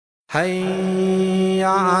حي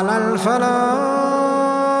على الفلاح.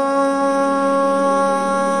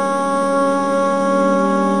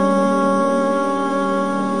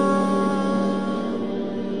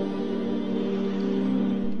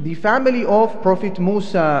 The family of Prophet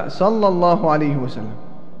Musa sallallahu alaihi wasallam,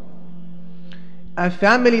 a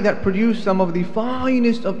family that produced some of the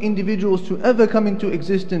finest of individuals to ever come into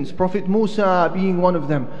existence, Prophet Musa being one of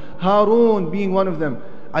them, Qarun being one of them,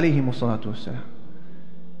 alayhi salatu wassalam.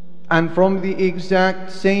 And from the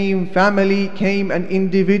exact same family came an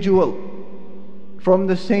individual from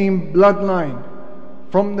the same bloodline,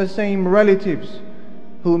 from the same relatives,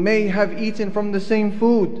 who may have eaten from the same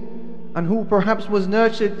food, and who perhaps was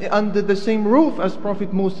nurtured under the same roof as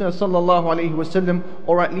Prophet Musa sallallahu alaihi wasallam,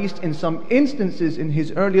 or at least in some instances in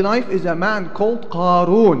his early life, is a man called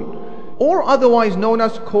Qarun, or otherwise known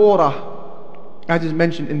as Korah, as is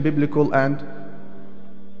mentioned in biblical and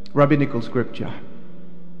rabbinical scripture.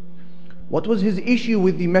 What was his issue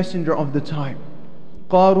with the messenger of the time?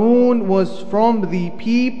 Qarun was from the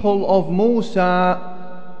people of Musa.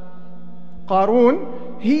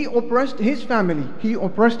 Qarun, he oppressed his family, he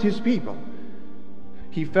oppressed his people.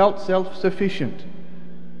 He felt self-sufficient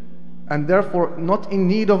and therefore not in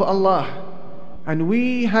need of Allah. And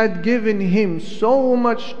we had given him so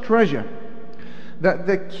much treasure that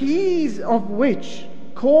the keys of which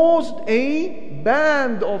caused a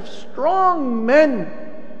band of strong men,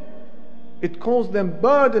 it caused them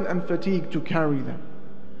burden and fatigue to carry them.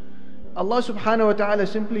 Allah subhanahu wa ta'ala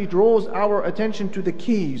simply draws our attention to the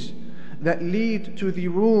keys that lead to the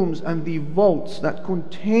rooms and the vaults that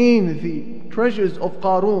contain the treasures of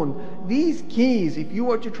Qarun. These keys, if you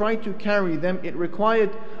were to try to carry them, it required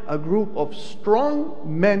a group of strong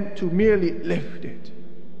men to merely lift it.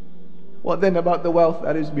 What then about the wealth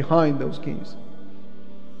that is behind those keys?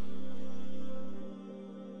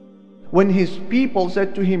 When his people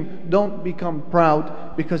said to him, don't become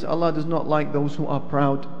proud, because Allah does not like those who are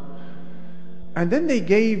proud. And then they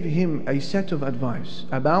gave him a set of advice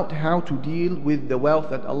about how to deal with the wealth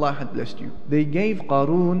that Allah had blessed you. They gave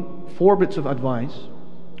Qarun 4 bits of advice,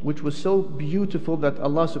 which was so beautiful that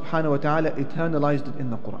Allah subhanahu wa ta'ala eternalized it in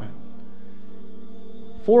the Quran.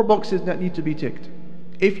 4 boxes that need to be ticked.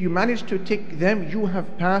 If you manage to tick them, you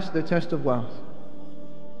have passed the test of wealth.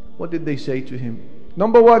 What did they say to him?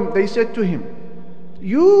 Number 1, they said to him,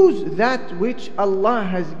 use that which Allah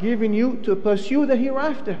has given you to pursue the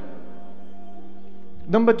hereafter.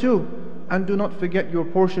 Number 2, and do not forget your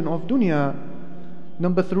portion of dunya.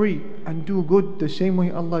 Number 3, and do good the same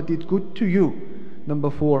way Allah did good to you. Number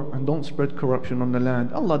 4, and don't spread corruption on the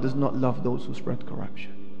land. Allah does not love those who spread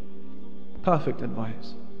corruption. Perfect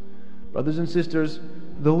advice. Brothers and sisters,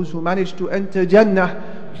 those who managed to enter Jannah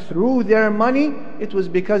through their money, it was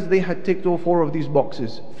because they had ticked all 4 of these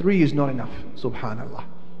boxes. 3 is not enough. Subhanallah.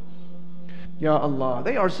 Ya Allah.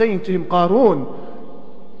 They are saying to him, Qarun,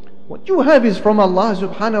 what you have is from Allah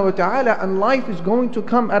subhanahu wa ta'ala, and life is going to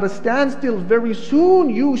come at a standstill. Very soon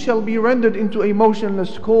you shall be rendered into a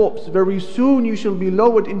motionless corpse. Very soon you shall be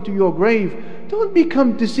lowered into your grave. Don't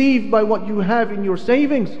become deceived by what you have in your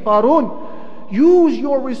savings. Qarun, use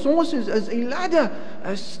your resources as a ladder,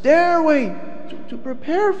 a stairway to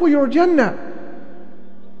prepare for your Jannah.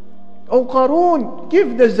 O Qarun,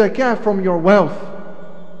 give the zakah from your wealth.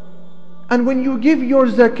 And when you give your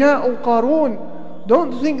zakah, O Qarun,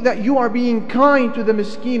 don't think that you are being kind to the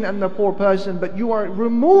miskin and the poor person, but you are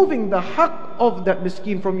removing the haqq of that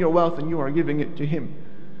miskin from your wealth and you are giving it to him.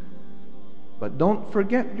 But don't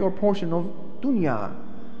forget your portion of dunya.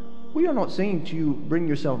 We are not saying to you, bring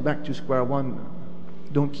yourself back to square one.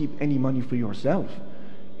 Don't keep any money for yourself.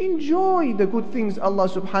 Enjoy the good things Allah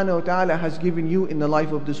subhanahu wa ta'ala has given you in the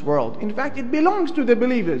life of this world. In fact, it belongs to the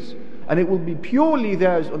believers, and it will be purely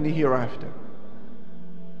theirs on the hereafter.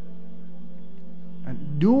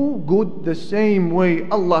 And do good the same way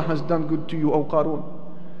Allah has done good to you, O Qarun.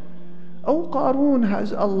 O Qarun,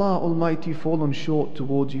 has Allah Almighty fallen short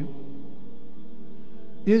towards you?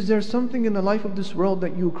 Is there something in the life of this world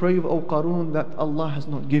that you crave, O Qarun, that Allah has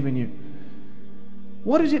not given you?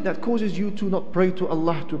 What is it that causes you to not pray to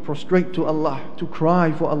Allah, to prostrate to Allah, to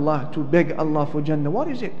cry for Allah, to beg Allah for Jannah? What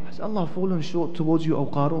is it? Has Allah fallen short towards you, O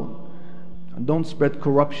Qarun? And don't spread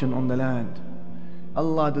corruption on the land.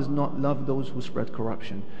 Allah does not love those who spread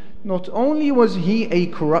corruption. Not only was he a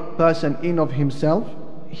corrupt person in of himself,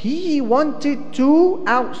 he wanted to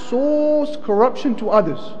outsource corruption to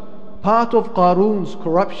others. Part of Qarun's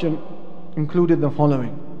corruption included the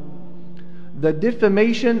following: the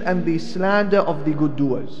defamation and the slander of the good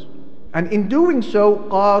doers. And in doing so,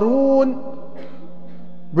 Qarun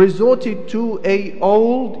resorted to a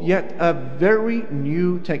old yet a very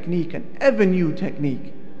new technique, an ever new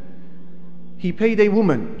technique. he paid a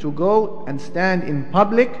woman to go and stand in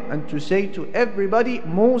public and to say to everybody,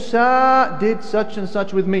 Musa did such and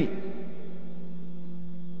such with me.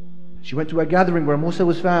 She went to a gathering where Musa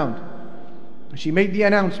was found. She made the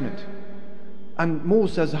announcement. And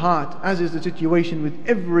Musa's heart, as is the situation with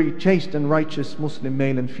every chaste and righteous Muslim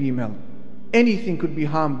male and female, anything could be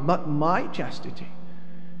harmed but my chastity.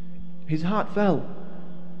 His heart fell.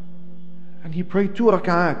 And he prayed 2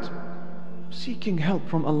 rak'at, seeking help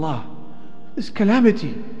from Allah. This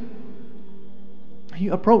calamity. He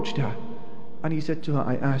approached her and he said to her,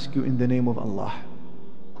 I ask you in the name of Allah,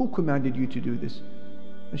 who commanded you to do this?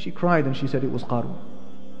 And she cried and she said it was Qarun.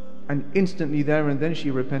 And instantly there and then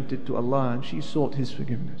she repented to Allah and she sought His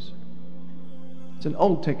forgiveness. It's an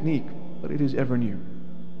old technique, but it is ever new.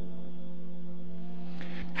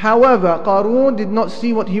 However, Qarun did not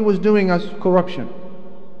see what he was doing as corruption.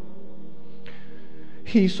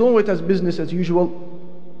 He saw it as business as usual.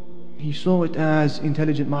 He saw it as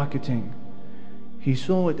intelligent marketing. He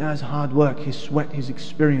saw it as hard work, his sweat, his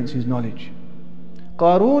experience, his knowledge.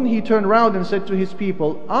 Qarun, he turned around and said to his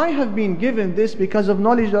people, I have been given this because of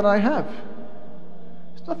knowledge that I have.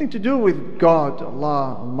 It's nothing to do with God,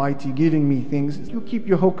 Allah Almighty giving me things. You keep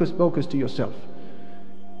your hocus pocus to yourself.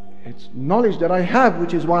 It's knowledge that I have,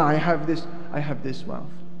 which is why I have this wealth.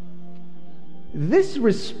 This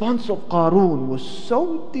response of Qarun was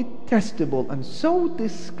so detestable and so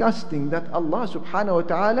disgusting that Allah subhanahu wa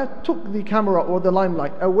ta'ala took the camera or the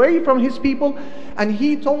limelight away from His people, and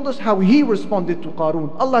He told us how He responded to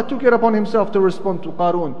Qarun. Allah took it upon Himself to respond to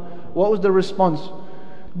Qarun. What was the response?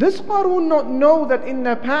 Does Qarun not know that in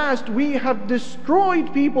the past we have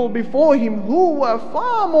destroyed people before him who were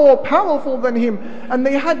far more powerful than him, and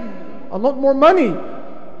they had a lot more money?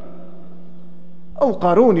 Oh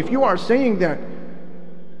Qarun, if you are saying that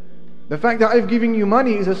the fact that I've given you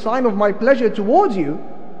money is a sign of my pleasure towards you,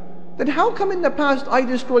 then how come in the past I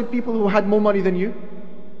destroyed people who had more money than you?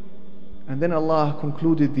 And then Allah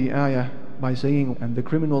concluded the ayah by saying, and the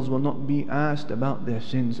criminals will not be asked about their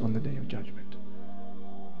sins on the Day of Judgment.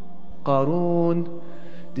 Qarun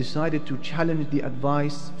decided to challenge the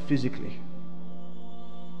advice physically.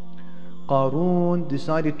 Qarun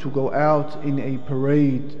decided to go out in a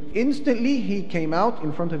parade. Instantly he came out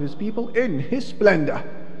in front of his people in his splendor.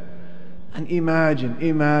 And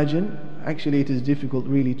imagine, actually it is difficult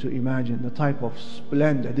really to imagine the type of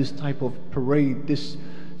splendor, this type of parade, this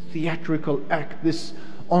theatrical act, this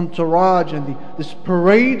entourage and this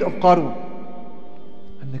parade of Qarun.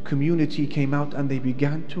 And the community came out and they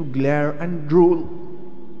began to glare and drool.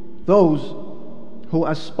 Those who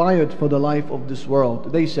aspired for the life of this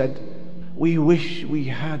world, they said, we wish we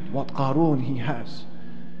had what Qarun he has.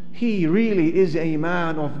 He really is a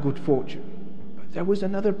man of good fortune. But there was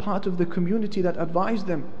another part of the community that advised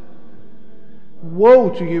them, woe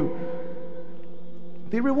to you.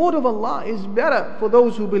 The reward of Allah is better for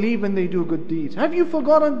those who believe and they do good deeds. Have you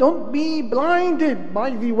forgotten? Don't be blinded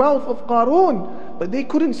by the wealth of Qarun. But they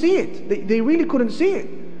couldn't see it. They really couldn't see it.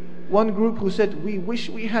 One group who said, we wish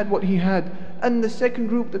we had what he had. And the second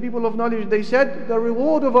group, the people of knowledge, they said, the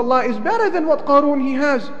reward of Allah is better than what Qarun he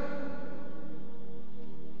has.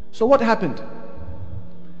 So what happened?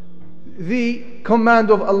 The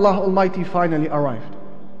command of Allah Almighty finally arrived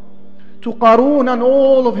to Qarun and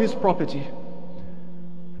all of his property.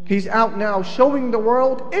 He's out now showing the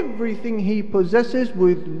world everything he possesses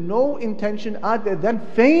with no intention other than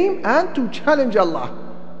fame and to challenge Allah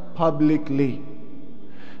publicly.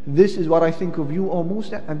 This is what I think of you, O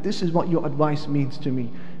Musa, and this is what your advice means to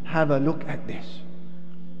me. Have a look at this.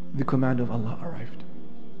 The command of Allah arrived.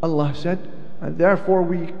 Allah said, and therefore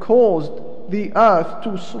we caused the earth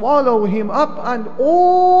to swallow him up and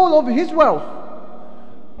all of his wealth.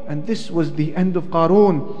 And this was the end of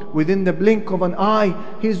Qarun. Within the blink of an eye,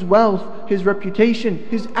 his wealth, his reputation,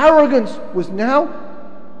 his arrogance was now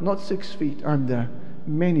not 6 feet under,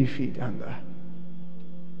 many feet under.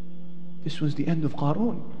 This was the end of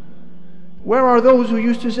Qarun. Where are those who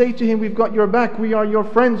used to say to him, we've got your back, we are your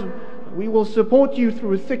friends, we will support you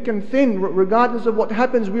through thick and thin, regardless of what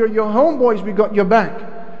happens, we are your homeboys, we got your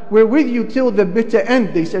back. We're with you till the bitter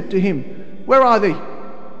end, they said to him. Where are they?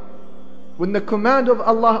 When the command of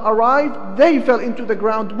Allah arrived, they fell into the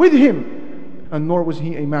ground with him. And nor was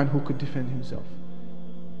he a man who could defend himself.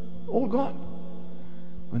 All gone.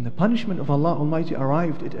 When the punishment of Allah Almighty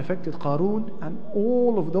arrived, it affected Qarun and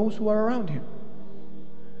all of those who were around him.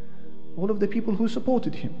 All of the people who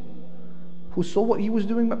supported him, who saw what he was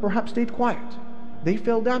doing but perhaps stayed quiet. They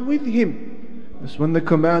fell down with him. Thus when the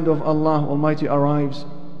command of Allah Almighty arrives,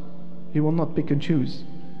 He will not pick and choose.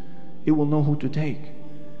 He will know who to take.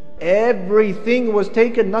 Everything was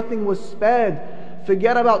taken, nothing was spared.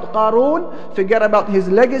 Forget about Qarun, forget about his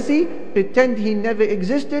legacy, pretend he never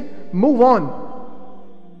existed, move on.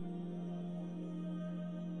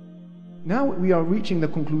 Now we are reaching the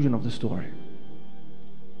conclusion of the story.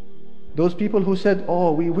 Those people who said,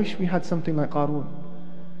 oh, we wish we had something like Qarun.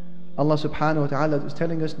 Allah subhanahu wa ta'ala is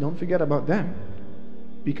telling us, don't forget about them,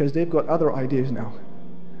 because they've got other ideas now.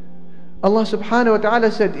 Allah subhanahu wa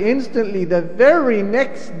ta'ala said instantly, the very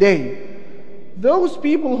next day, those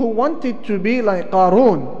people who wanted to be like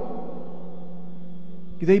Qarun,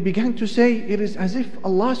 they began to say, it is as if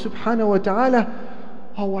Allah subhanahu wa ta'ala,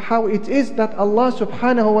 how it is that Allah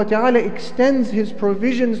subhanahu wa ta'ala extends His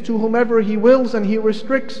provisions to whomever He wills and He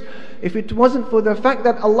restricts. If it wasn't for the fact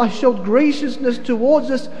that Allah showed graciousness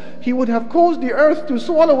towards us, He would have caused the earth to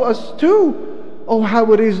swallow us too. Oh,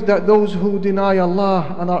 how it is that those who deny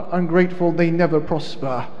Allah and are ungrateful, they never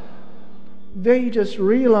prosper. They just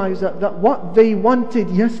realize that what they wanted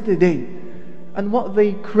yesterday, and what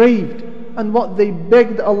they craved, and what they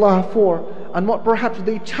begged Allah for, and what perhaps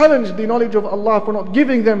they challenged the knowledge of Allah for not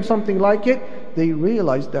giving them something like it, they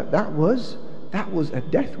realized that was a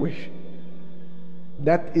death wish.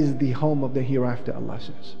 That is the home of the hereafter, Allah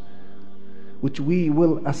says, which we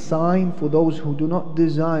will assign for those who do not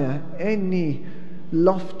desire any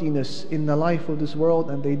loftiness in the life of this world,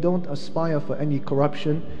 and they don't aspire for any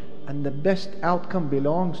corruption, and the best outcome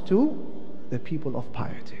belongs to the people of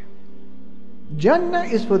piety. Jannah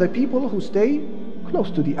is for the people who stay close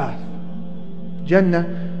to the earth.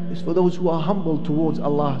 Jannah is for those who are humble towards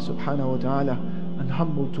Allah subhanahu wa ta'ala, and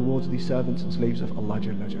humble towards the servants and slaves of Allah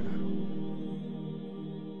Jalla Jalaluhu.